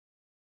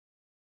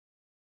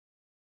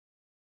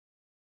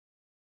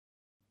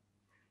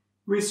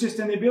With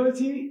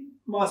sustainability,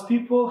 most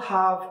people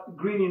have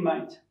green in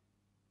mind.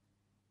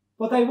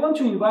 But I want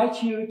to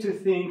invite you to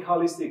think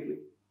holistically.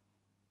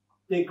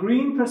 The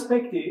green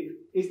perspective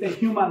is the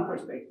human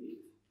perspective,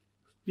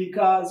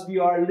 because we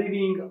are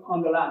living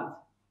on the land.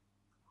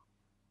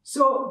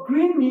 So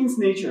green means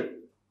nature.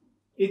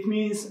 It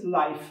means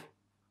life.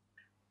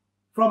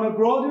 From a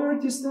broader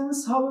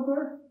distance,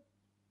 however,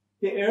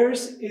 the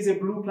Earth is a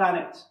blue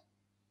planet.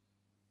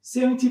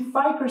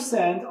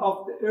 75%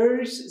 of the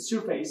Earth's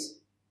surface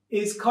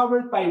is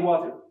covered by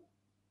water.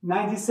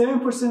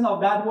 97%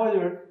 of that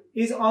water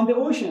is on the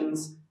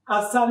oceans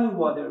as saline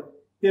water.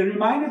 The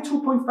remaining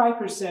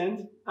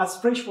 2.5% as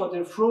fresh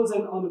water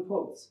frozen on the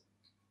poles.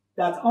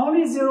 That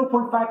only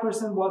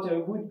 0.5% water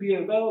would be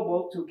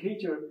available to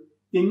cater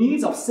the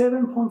needs of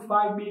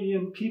 7.5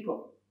 million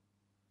people.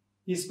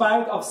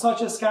 Despite of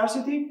such a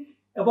scarcity,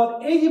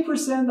 about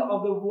 80%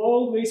 of the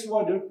world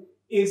wastewater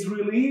is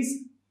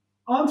released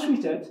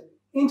untreated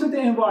into the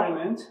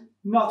environment,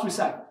 not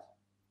recycled.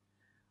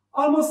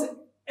 Almost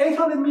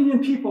 800 million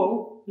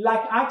people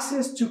lack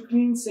access to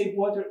clean, safe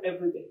water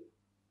every day.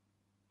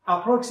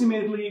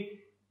 Approximately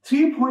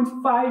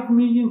 3.5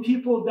 million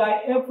people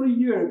die every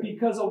year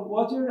because of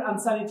water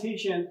and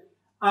sanitation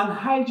and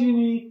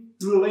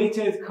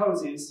hygiene-related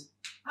causes.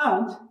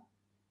 And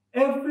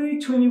every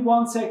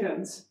 21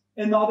 seconds,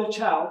 another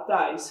child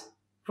dies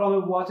from a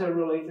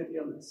water-related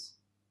illness.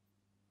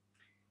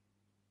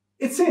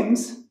 It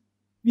seems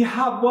we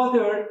have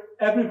water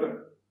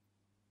everywhere,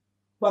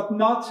 but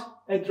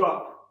not a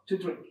drop to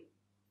drink.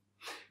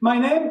 My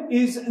name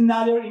is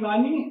Nader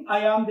Imani. I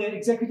am the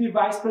Executive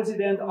Vice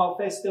President of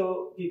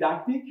Festo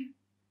Didactic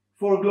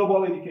for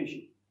Global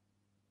Education.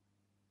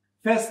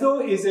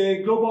 Festo is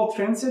a global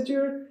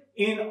trendsetter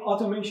in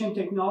automation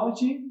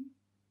technology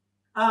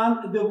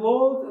and the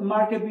world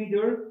market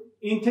leader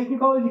in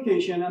technical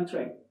education and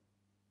training.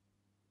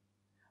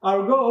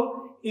 Our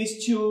goal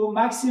is to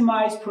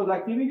maximize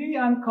productivity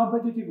and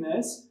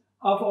competitiveness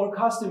of our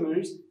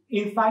customers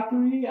in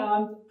factory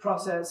and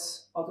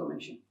process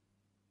automation.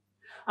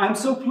 I'm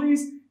so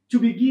pleased to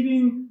be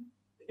giving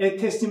a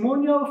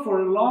testimonial for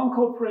a long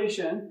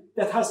cooperation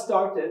that has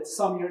started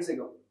some years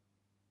ago.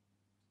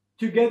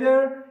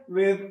 Together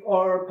with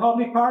our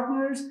public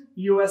partners,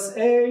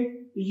 USA,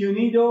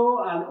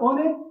 UNIDO, and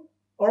ONE,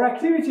 our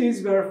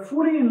activities were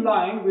fully in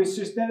line with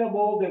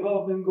Sustainable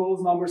Development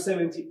Goals number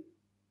 17,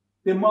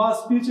 the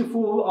most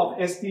beautiful of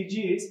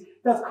SDGs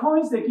that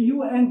coins the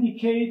UN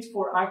Decade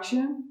for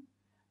Action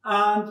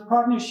and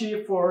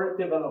Partnership for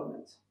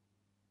Development.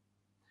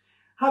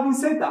 Having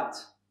said that,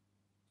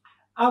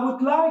 I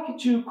would like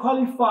to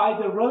qualify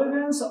the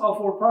relevance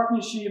of our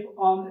partnership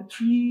on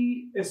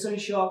three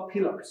essential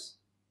pillars.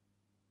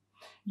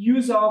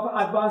 Use of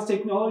advanced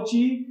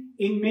technology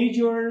in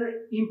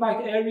major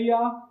impact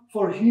area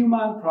for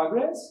human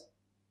progress,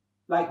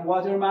 like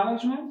water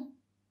management,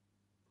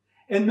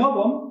 a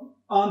novum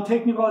on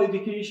technical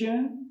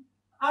education,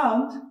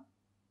 and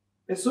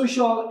a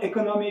social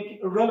economic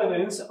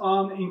relevance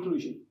on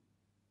inclusion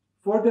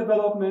for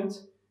development,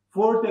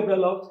 for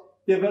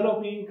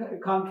developing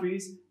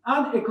countries,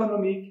 and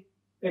economy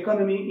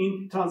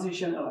in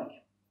transition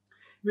alike.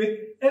 With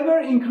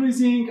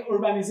ever-increasing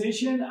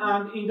urbanization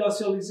and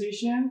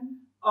industrialization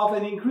of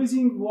an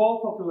increasing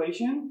world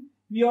population,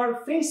 we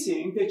are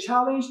facing the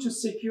challenge to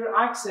secure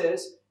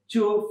access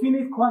to a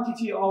finite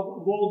quantity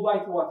of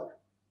worldwide water.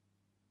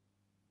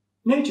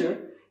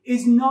 Nature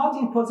is not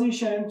in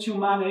position to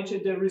manage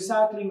the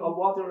recycling of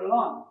water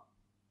alone.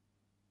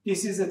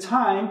 This is a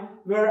time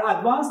where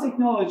advanced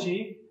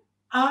technology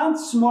and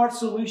smart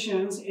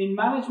solutions in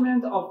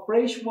management of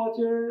fresh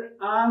water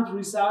and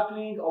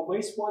recycling of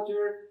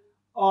wastewater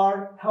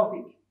are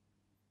helping.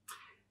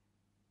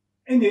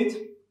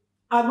 Indeed,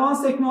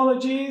 advanced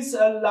technologies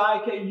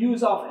like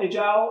use of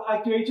agile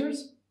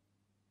actuators,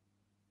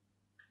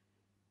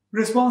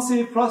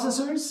 responsive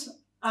processors,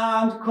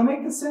 and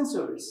connected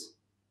sensors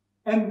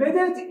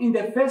embedded in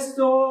the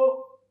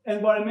Festo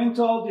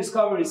Environmental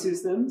Discovery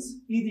Systems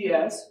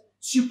EDS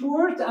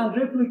support and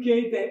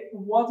replicate the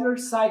water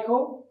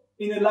cycle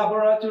in a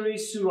laboratory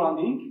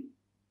surrounding.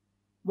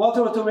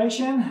 Water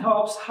automation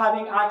helps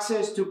having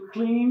access to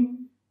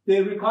clean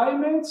the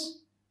requirements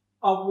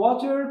of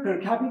water per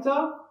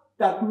capita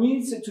that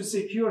needs to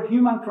secure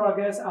human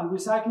progress and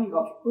recycling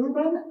of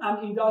urban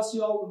and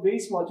industrial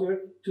wastewater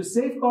to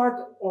safeguard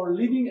our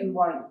living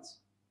environment.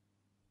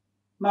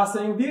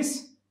 Mastering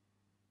this,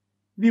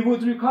 we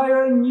would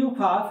require a new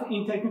path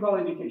in technical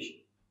education.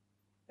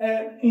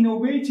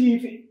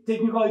 Innovative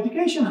technical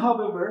education,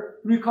 however,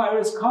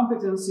 requires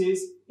competencies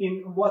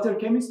in water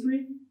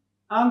chemistry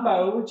and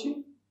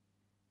biology,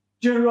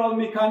 general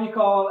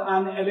mechanical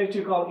and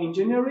electrical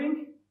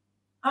engineering,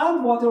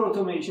 and water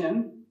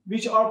automation,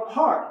 which are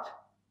part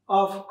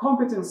of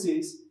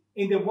competencies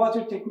in the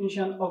water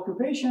technician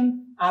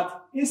occupation at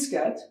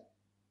ISCET,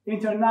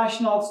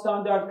 International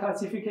Standard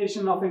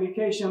Classification of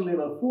Education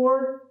Level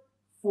 4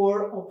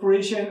 for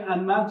operation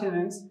and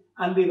maintenance,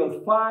 and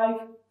Level 5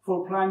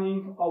 for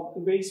planning of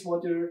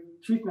wastewater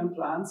treatment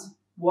plants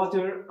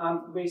water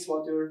and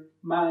wastewater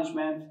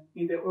management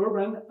in the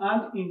urban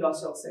and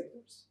industrial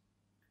sectors.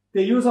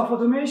 The use of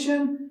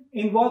automation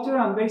in water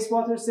and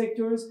wastewater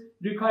sectors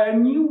require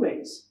new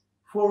ways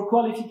for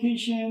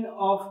qualification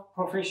of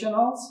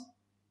professionals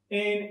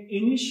in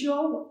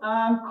initial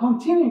and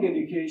continuing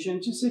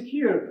education to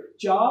secure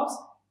jobs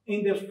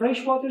in the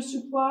freshwater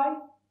supply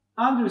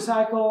and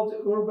recycled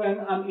urban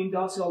and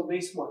industrial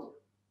wastewater.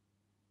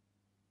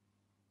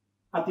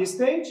 At this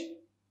stage,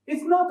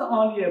 it's not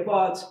only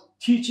about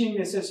teaching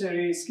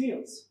necessary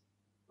skills,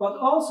 but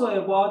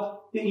also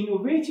about the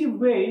innovative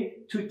way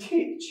to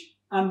teach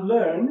and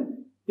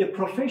learn the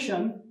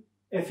profession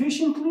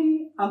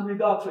efficiently and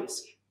without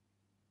risk.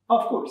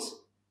 Of course,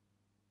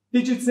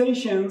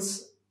 digitization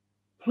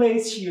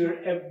plays here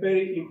a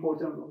very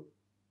important role.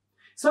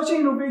 Such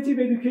innovative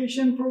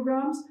education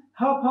programs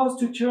help us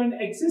to turn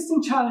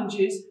existing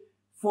challenges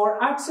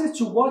for access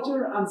to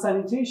water and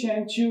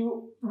sanitation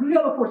to real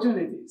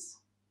opportunities,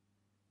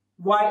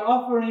 while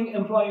offering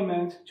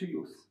employment to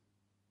youth.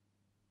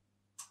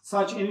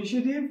 Such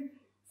initiative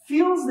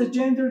fills the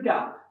gender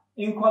gap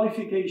in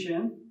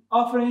qualification,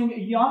 offering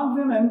young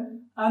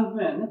women and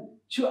men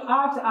to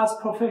act as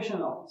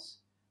professionals,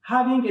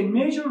 having a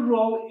major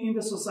role in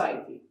the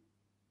society.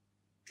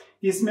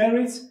 This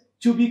merits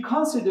to be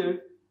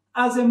considered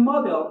as a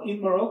model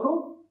in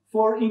Morocco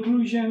for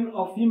inclusion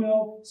of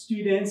female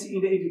students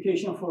in the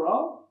education for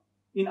all,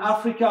 in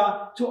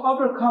Africa to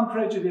overcome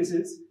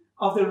prejudices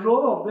of the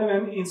role of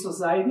women in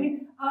society,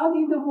 and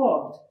in the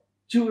world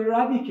to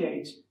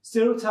eradicate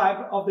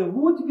stereotype of the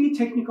would-be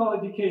technical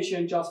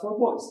education just for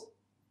boys.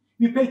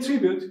 We pay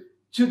tribute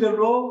to the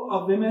role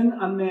of women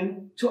and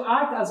men to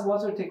act as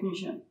water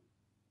technicians,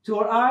 to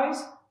our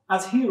eyes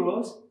as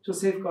heroes to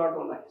safeguard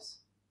our lives.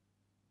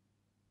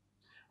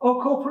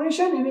 Our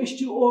cooperation in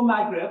H2O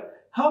Maghreb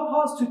help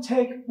us to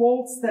take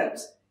bold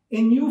steps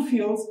in new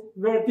fields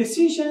where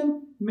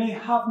decision may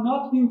have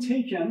not been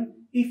taken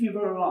if we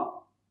were alone.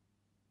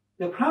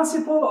 The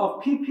principle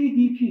of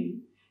PPDP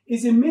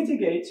is a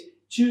mitigate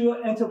to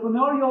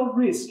entrepreneurial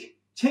risk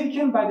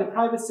taken by the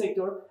private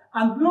sector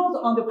and built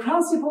on the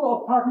principle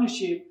of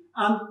partnership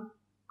and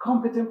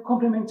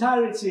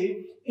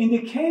complementarity in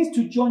the case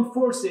to join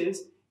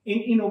forces in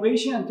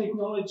innovation and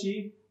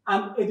technology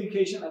and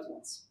education at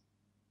once.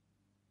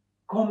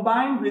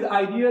 Combined with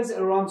ideas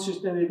around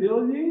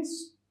sustainability,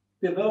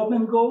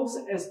 development goals,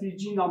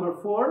 SDG number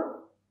 4,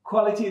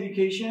 quality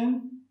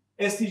education,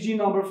 SDG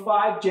number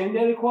 5,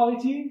 gender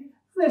equality,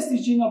 and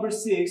SDG number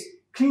 6,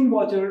 clean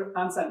water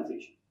and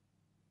sanitation.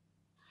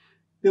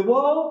 The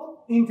world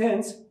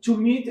intends to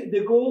meet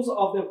the goals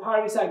of the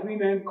Paris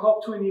Agreement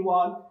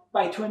COP21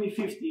 by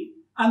 2050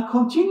 and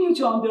continue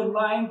to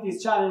underline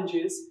these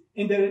challenges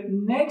in the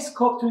next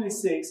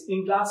COP26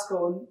 in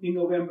Glasgow in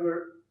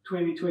November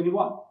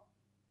 2021.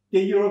 The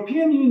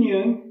European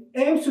Union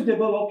aims to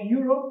develop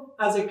Europe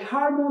as a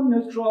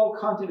carbon-neutral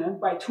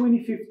continent by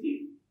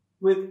 2050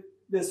 with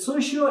the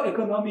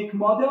socio-economic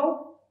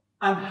model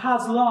and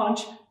has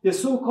launched the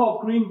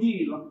so-called Green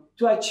Deal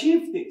to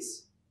achieve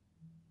this.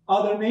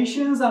 Other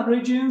nations and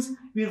regions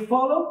will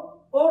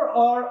follow or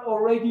are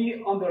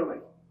already underway.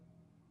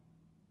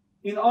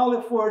 In all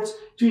efforts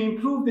to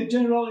improve the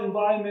general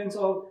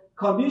environmental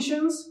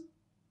conditions,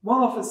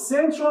 one of the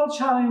central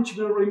challenges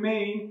will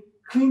remain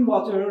clean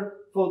water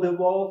for the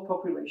world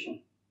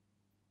population.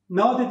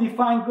 Now the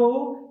defined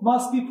goal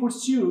must be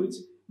pursued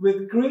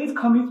with great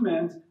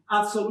commitment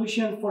and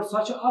solution for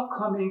such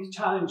upcoming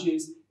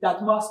challenges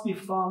that must be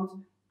found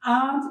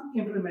and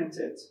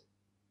implemented.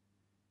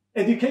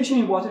 Education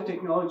in water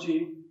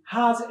technology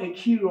has a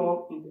key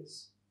role in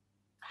this.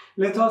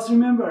 Let us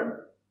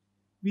remember,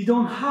 we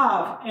don't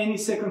have any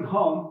second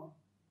home,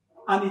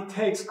 and it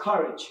takes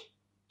courage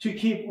to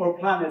keep our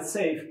planet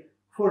safe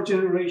for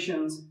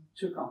generations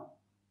to come.